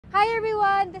Hi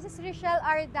everyone! This is Richell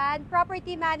Ardan,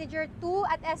 Property Manager 2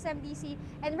 at SMDC.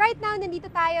 And right now,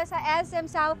 nandito tayo sa SM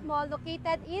South Mall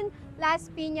located in Las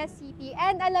Piñas City.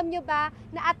 And alam nyo ba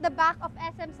na at the back of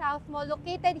SM South Mall,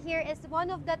 located here is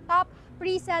one of the top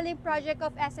pre-selling project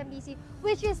of SMDC,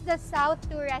 which is the South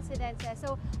 2 Residences.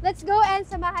 So let's go and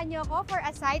samahan nyo ako for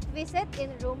a site visit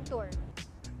in room tour.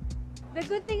 The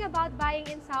good thing about buying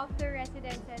in South 2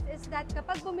 Residences is that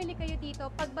kapag bumili kayo dito,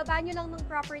 pagbaba nyo lang ng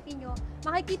property nyo,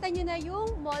 makikita nyo na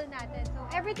yung mall natin. So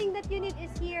everything that you need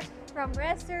is here, from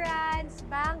restaurants,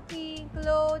 banking,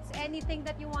 clothes, anything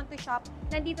that you want to shop,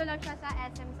 nandito lang siya sa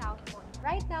SM South Mall.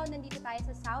 Right now, nandito tayo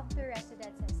sa South 2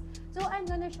 Residences. So I'm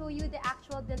gonna show you the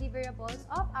actual deliverables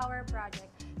of our project.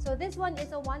 So this one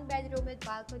is a 1-bedroom with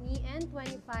balcony and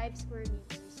 25 square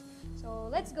meters.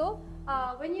 So let's go.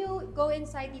 When you go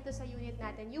inside dito sa unit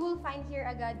natin, you will find here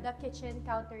agad the kitchen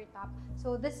countertop.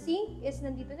 So the sink is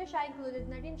nandito na siya, included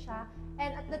na rin siya.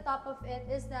 And at the top of it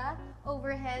is the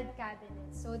overhead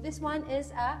cabinet. So this one is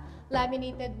a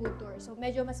laminated wood door. So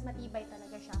medyo mas matibay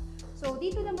talaga siya. So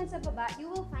dito naman sa baba, you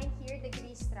will find here the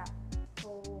grease trap.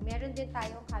 So meron din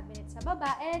tayong cabinet sa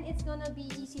baba and it's gonna be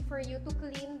easy for you to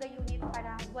clean the unit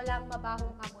para walang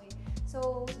mabahong amoy.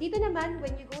 So, dito naman,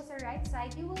 when you go sa right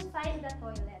side, you will find the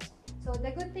toilet. So,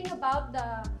 the good thing about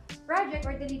the project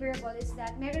or deliverable is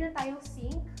that meron na tayong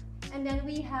sink, and then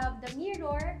we have the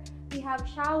mirror, we have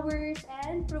showers,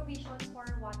 and provision for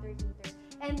water heater.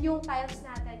 And yung tiles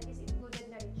natin is included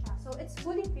na rin siya. So, it's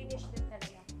fully finished din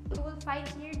talaga. You will find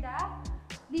here the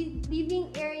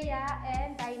living area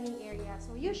and dining area.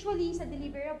 So, usually sa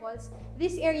deliverables,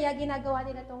 this area, ginagawa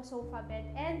nila tong sofa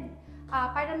bed and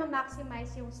para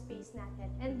ma-maximize yung space natin.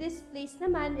 And this place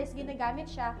naman is ginagamit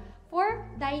siya for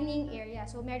dining area.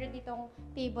 So, meron ditong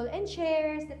table and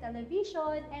chairs, the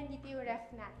television, and dito yung ref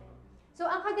natin.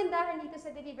 So, ang kagandahan dito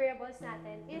sa deliverables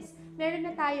natin is meron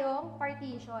na tayong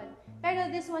partition. Pero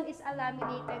this one is a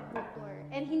laminated wood door.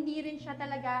 And hindi rin siya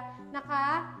talaga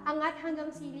nakaangat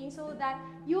hanggang ceiling so that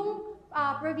yung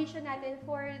provision natin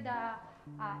for the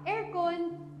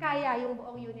aircon, kaya yung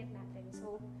buong unit natin.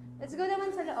 So, let's go naman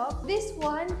sa loob. This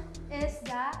one is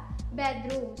the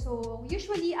bedroom. So,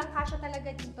 usually, ang kasya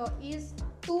talaga dito is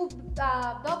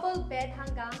double bed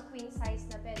hanggang queen size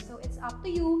na bed. So, it's up to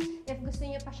you if gusto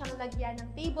niyo pa siyang lagyan ng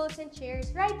tables and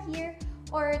chairs right here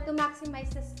or to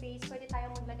maximize the space, pwede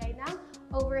tayong maglagay ng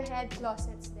overhead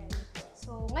closets din.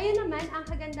 So, ngayon naman, ang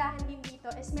kagandahan din dito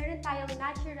is meron tayong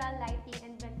natural lighting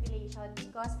and ventilation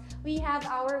because we have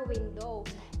our window.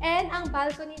 And ang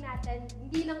balcony natin,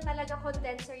 hindi lang talaga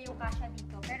condenser yung kasya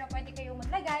dito, pero pwede kayong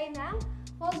maglagay ng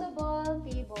foldable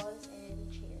tables and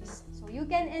chairs. So, you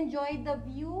can enjoy the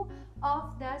view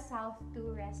of the South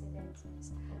 2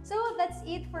 Residences. So, that's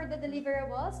it for the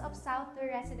deliverables of South 2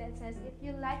 Residences. If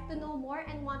you'd like to know more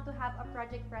and want to have a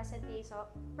project presentation,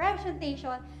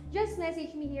 just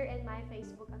message me here in my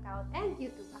Facebook account and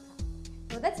YouTube account.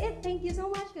 So, that's it. Thank you so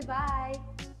much. Goodbye.